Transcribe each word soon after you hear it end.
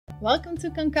Welcome to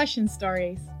Concussion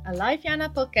Stories, a Life Jana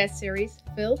podcast series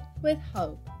filled with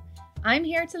hope. I'm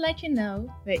here to let you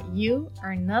know that you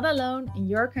are not alone in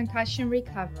your concussion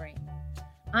recovery.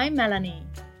 I'm Melanie,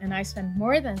 and I spent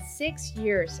more than 6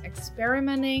 years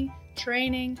experimenting,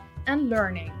 training, and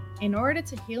learning in order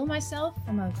to heal myself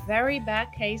from a very bad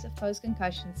case of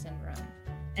post-concussion syndrome.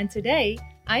 And today,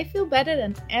 I feel better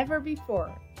than ever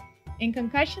before. In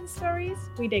Concussion Stories,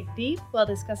 we dig deep while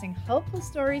discussing hopeful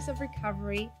stories of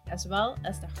recovery as well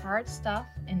as the hard stuff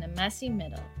in the messy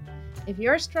middle. If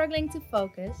you're struggling to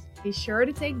focus, be sure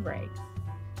to take breaks.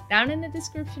 Down in the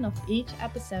description of each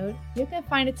episode, you can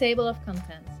find a table of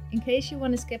contents in case you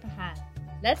want to skip ahead.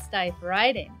 Let's dive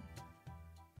right in.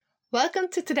 Welcome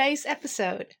to today's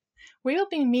episode. We will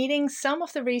be meeting some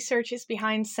of the researchers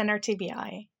behind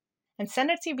CENTER-TBI. And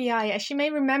CENTER-TBI, as you may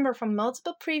remember from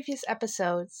multiple previous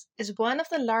episodes, is one of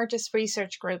the largest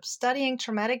research groups studying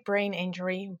traumatic brain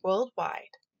injury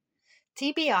worldwide.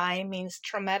 TBI means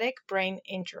traumatic brain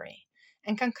injury,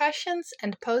 and concussions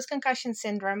and post-concussion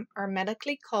syndrome are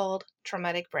medically called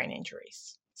traumatic brain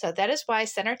injuries. So that is why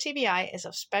CENTER-TBI is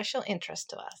of special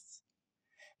interest to us.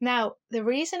 Now, the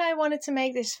reason I wanted to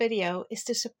make this video is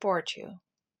to support you.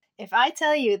 If I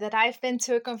tell you that I've been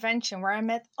to a convention where I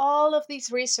met all of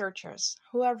these researchers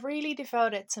who are really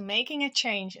devoted to making a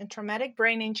change in traumatic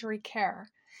brain injury care,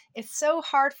 it's so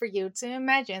hard for you to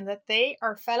imagine that they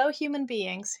are fellow human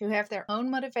beings who have their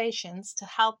own motivations to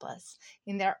help us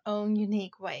in their own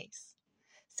unique ways.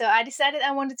 So I decided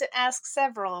I wanted to ask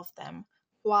several of them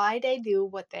why they do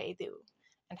what they do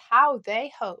and how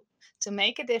they hope to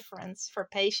make a difference for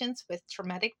patients with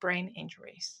traumatic brain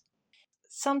injuries.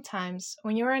 Sometimes,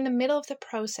 when you're in the middle of the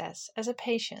process as a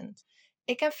patient,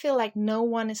 it can feel like no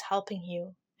one is helping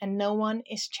you and no one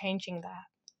is changing that.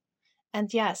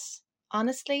 And yes,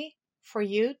 honestly, for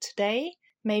you today,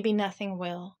 maybe nothing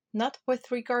will. Not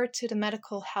with regard to the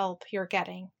medical help you're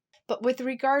getting, but with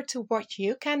regard to what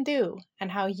you can do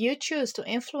and how you choose to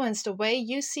influence the way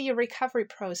you see your recovery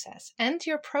process and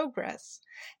your progress.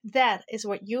 That is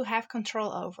what you have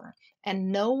control over,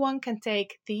 and no one can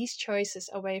take these choices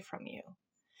away from you.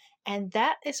 And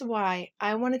that is why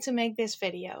I wanted to make this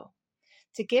video,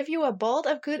 to give you a bolt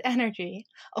of good energy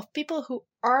of people who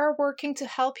are working to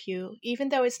help you, even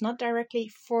though it's not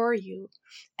directly for you,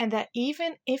 and that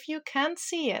even if you can't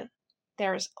see it,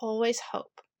 there is always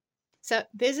hope. So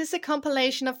this is a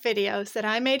compilation of videos that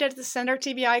I made at the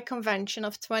CENTER-TBI convention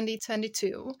of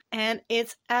 2022, and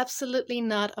it's absolutely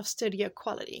not of studio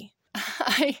quality.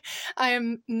 I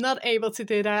am not able to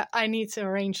do that. I need to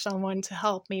arrange someone to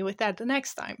help me with that the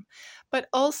next time. But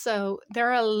also,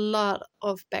 there are a lot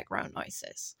of background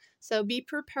noises. So be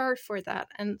prepared for that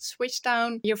and switch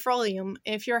down your volume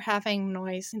if you're having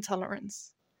noise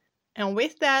intolerance. And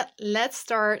with that, let's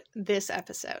start this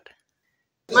episode.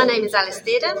 My name is Alice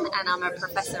Theodon and I'm a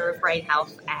Professor of Brain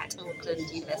Health at Auckland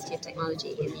University of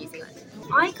Technology in New Zealand.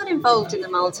 I got involved in the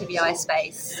mild TBI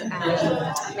space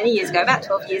many years ago, about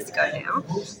 12 years ago now.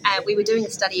 We were doing a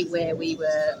study where we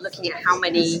were looking at how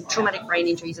many traumatic brain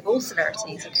injuries of all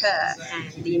severities occur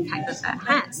and the impact that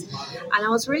has. And I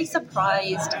was really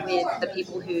surprised with the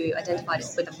people who identified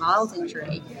it with a mild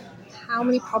injury, how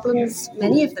many problems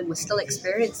many of them were still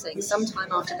experiencing some time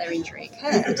after their injury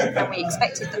occurred, and we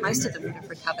expected that most of them would have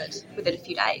recovered within a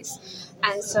few days.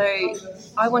 And so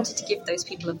I wanted to give those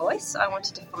people a voice. I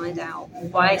wanted to find out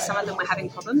why some of them were having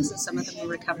problems and some of them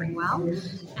were recovering well,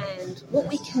 and what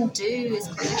we can do as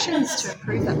clinicians to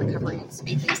improve that recovery and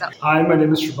speed things up. Hi, my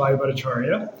name is Srivayu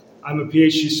Bhattacharya. I'm a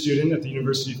PhD student at the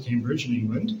University of Cambridge in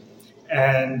England.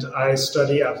 And I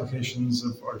study applications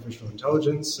of artificial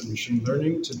intelligence and machine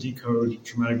learning to decode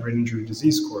traumatic brain injury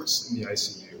disease course in the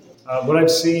ICU. What I've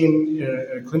seen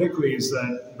clinically is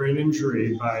that brain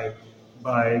injury, by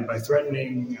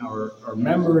threatening our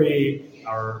memory,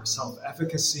 our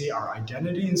self-efficacy, our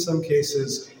identity in some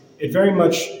cases, it very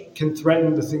much can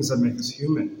threaten the things that make us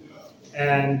human.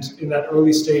 And in that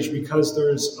early stage, because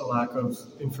there's a lack of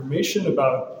information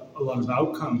about a lot of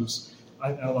outcomes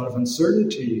and a lot of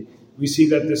uncertainty, we see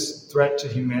that this threat to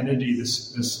humanity,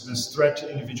 this threat to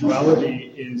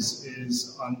individuality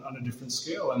is on a different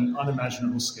scale, an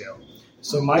unimaginable scale.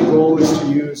 So my goal is to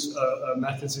use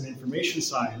methods in information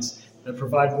science that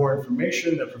provide more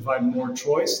information, that provide more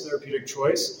choice, therapeutic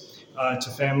choice, to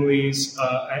families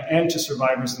and to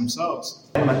survivors themselves.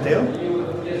 I'm Matteo,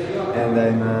 and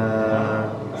I'm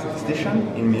a statistician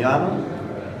in Milano.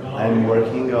 I'm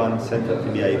working on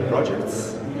CENTER-TBI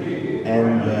projects,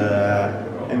 and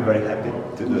I'm very happy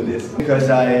to do this because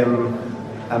I am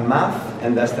a math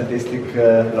and a statistic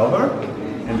lover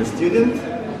and a student,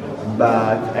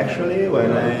 But actually,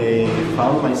 when I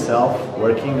found myself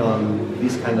working on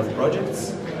these kind of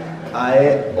projects,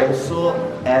 I also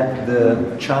had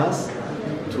the chance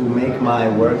to make my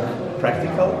work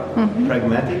practical,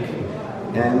 pragmatic,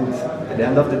 and at the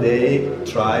end of the day,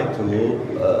 try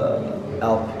to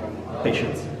help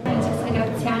patients. Francesca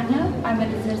Graziano, I'm a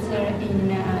researcher in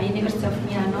University of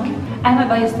Milano. I'm a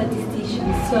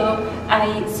biostatistician, so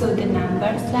I saw the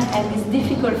numbers, and it's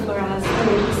difficult for us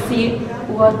to see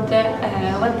what the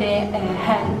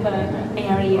help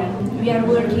area. We are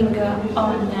working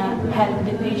on help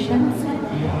the patients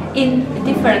in a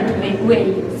different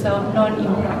way, so not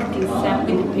in practice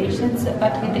with the patients,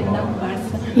 but with the numbers.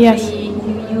 Yes.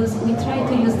 We try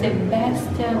to use the best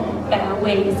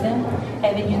ways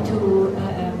avenue to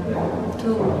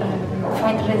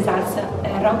find results,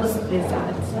 robust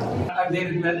results. I'm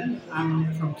David Mellon.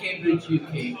 I'm from Cambridge,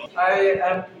 UK.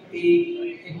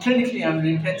 Clinically, I'm an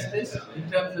intensivist. In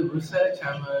terms of research,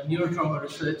 I'm a neurotrauma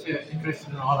researcher interested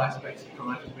in all aspects of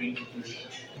traumatic brain injury.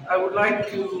 I would like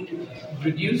to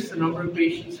reduce the number of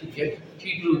people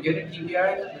who get a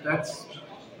TBI. That's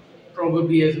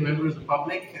probably as a member of the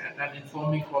public and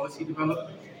informing policy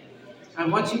development.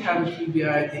 And once you have a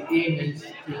TBI, the aim is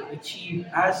to achieve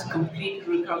as complete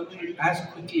recovery as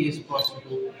quickly as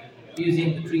possible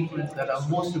using the treatments that are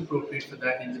most appropriate for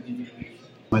that individual patient.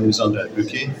 My name is Andrea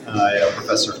Bucchi. I am a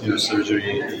professor of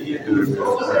neurosurgery at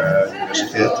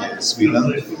University in Sweden.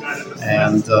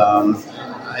 And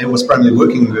I was primarily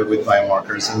working with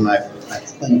biomarkers, and my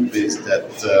hope is that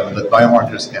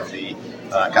biomarkers can be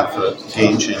kind of a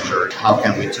game changer. How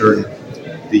can we turn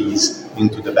these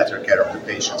into the better care of the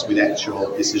patients with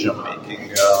actual decision making,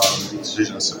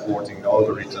 decision supporting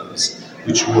algorithms,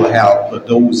 which will help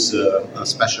those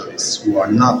specialists who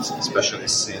are not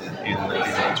specialists in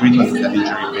treatment of head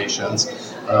injury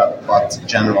patients, but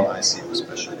general ICU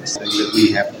specialists. I think that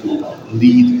we have to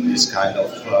lead this kind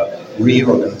of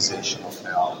reorganization of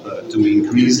health to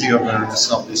increase the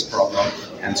awareness of this problem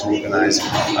and to organize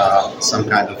some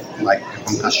kind of like a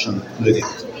concussion clinic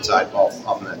type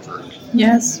of network.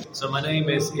 Yes. So my name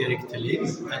is Erik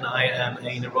Thelin, and I am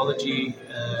a neurology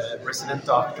resident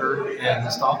doctor in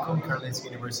Stockholm, Karolinska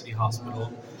University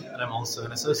Hospital, and I'm also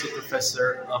an associate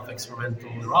professor of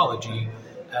experimental neurology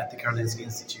at the Karolinska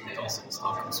Institute, also in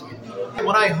Stockholm, Sweden.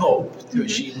 What I hope to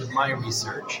achieve with my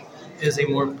research is a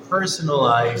more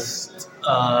personalized,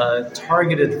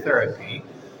 targeted therapy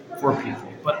for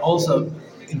people, but also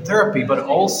in therapy, but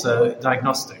also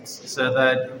diagnostics, so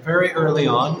that very early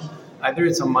on, either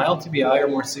it's a mild TBI or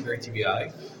more severe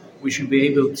TBI, we should be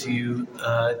able to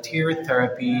tier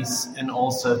therapies and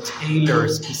also tailor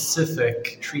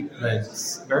specific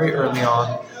treatments very early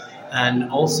on, and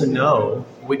also know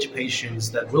which patients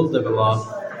that will develop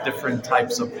different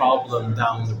types of problem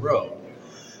down the road,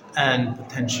 and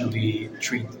potentially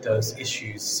treat those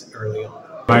issues early on.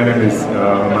 My name is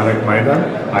Marek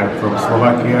Majdan. I'm from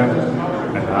Slovakia,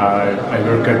 and I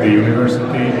work at the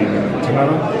university in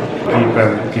Trnava.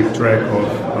 Keep track of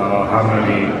how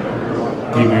many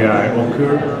TBI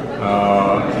occur,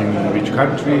 in which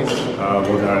countries,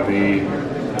 what are the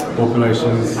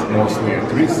populations mostly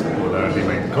at risk, what are the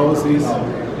main causes,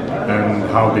 and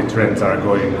how the trends are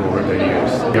going over the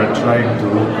years. We are trying to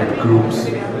look at groups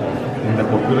in the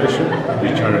population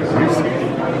which are at risk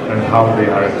and how they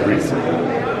are at risk.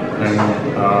 And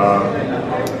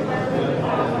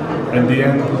at the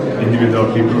end, individual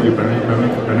people will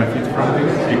benefit from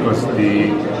this because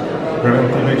the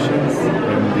preventive actions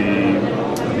and the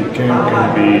care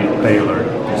can be tailored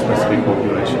to specific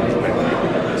populations.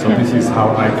 So this is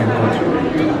how I can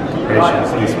contribute to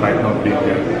patients despite not being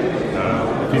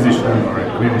a physician or a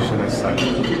clinician as such.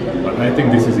 But I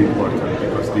think this is important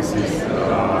because this is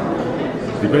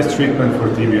the best treatment for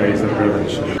TBI is the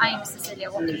prevention. I'm Cecilia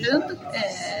Walkerlund.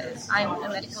 I'm a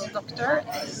medical doctor,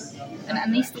 an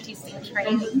anesthetist in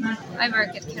training. I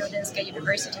work at Karolinska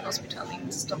University Hospital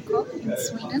in Stockholm, in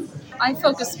Sweden. I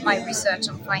focus my research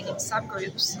on finding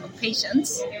subgroups of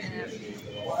patients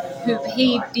who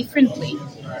behave differently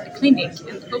in the clinic,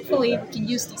 and hopefully we can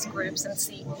use these groups and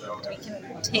see that we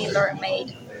can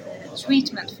tailor-made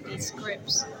treatment for these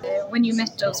groups. When you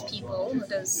met those people,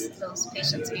 those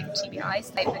patients with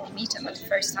TBIs, when you meet them at the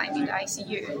first time in the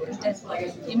ICU, and then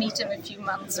you meet them a few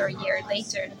months or a year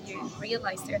later, and you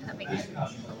realize they're having a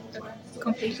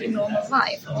completely normal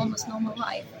life, almost normal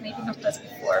life, maybe not as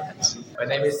before. But my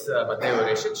name is Mateo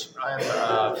Rešić.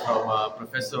 I'm a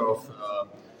professor of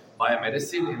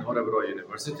biomedicine in Örebro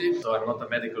University. So I'm not a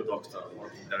medical doctor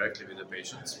working directly with the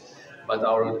patients. But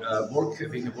our work,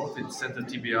 we have worked with Center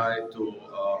TBI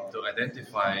to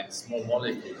identify small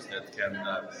molecules that can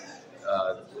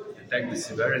detect the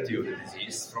severity of the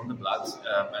disease from the blood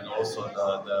and also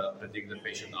predict the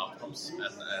patient outcomes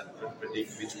and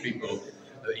predict which people,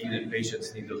 even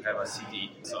patients, need to have a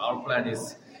CD. So our plan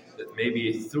is that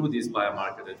maybe through this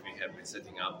biomarker that we have been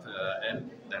setting up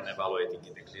and then evaluating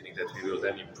in the clinic, that we will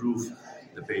then improve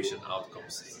the patient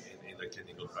outcomes in the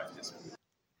clinical practice.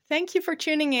 Thank you for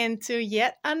tuning in to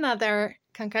yet another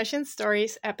Concussion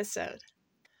Stories episode.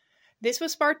 This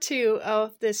was part 2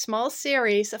 of the small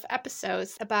series of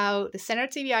episodes about the Center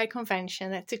TBI convention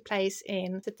that took place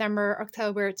in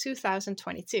September-October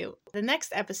 2022. The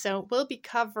next episode will be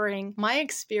covering my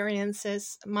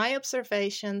experiences, my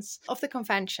observations of the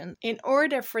convention in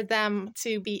order for them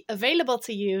to be available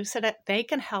to you so that they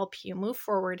can help you move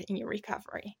forward in your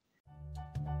recovery.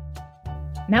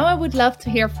 Now I would love to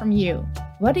hear from you.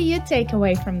 What do you take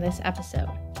away from this episode?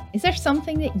 Is there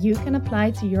something that you can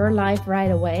apply to your life right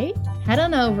away? Head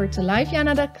on over to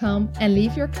lifejana.com and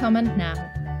leave your comment now.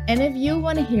 And if you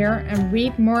want to hear and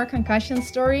read more concussion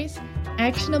stories,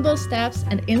 actionable steps,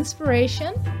 and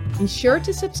inspiration, be sure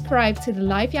to subscribe to the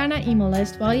LifeJana email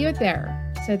list while you're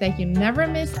there, so that you never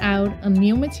miss out on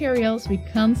new materials we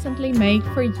constantly make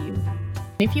for you.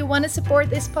 If you want to support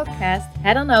this podcast,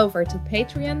 head on over to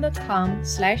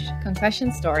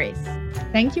patreon.com/concussion stories.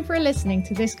 Thank you for listening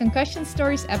to this Concussion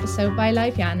Stories episode by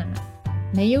LifeJana.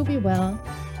 May you be well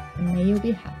and may you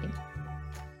be happy.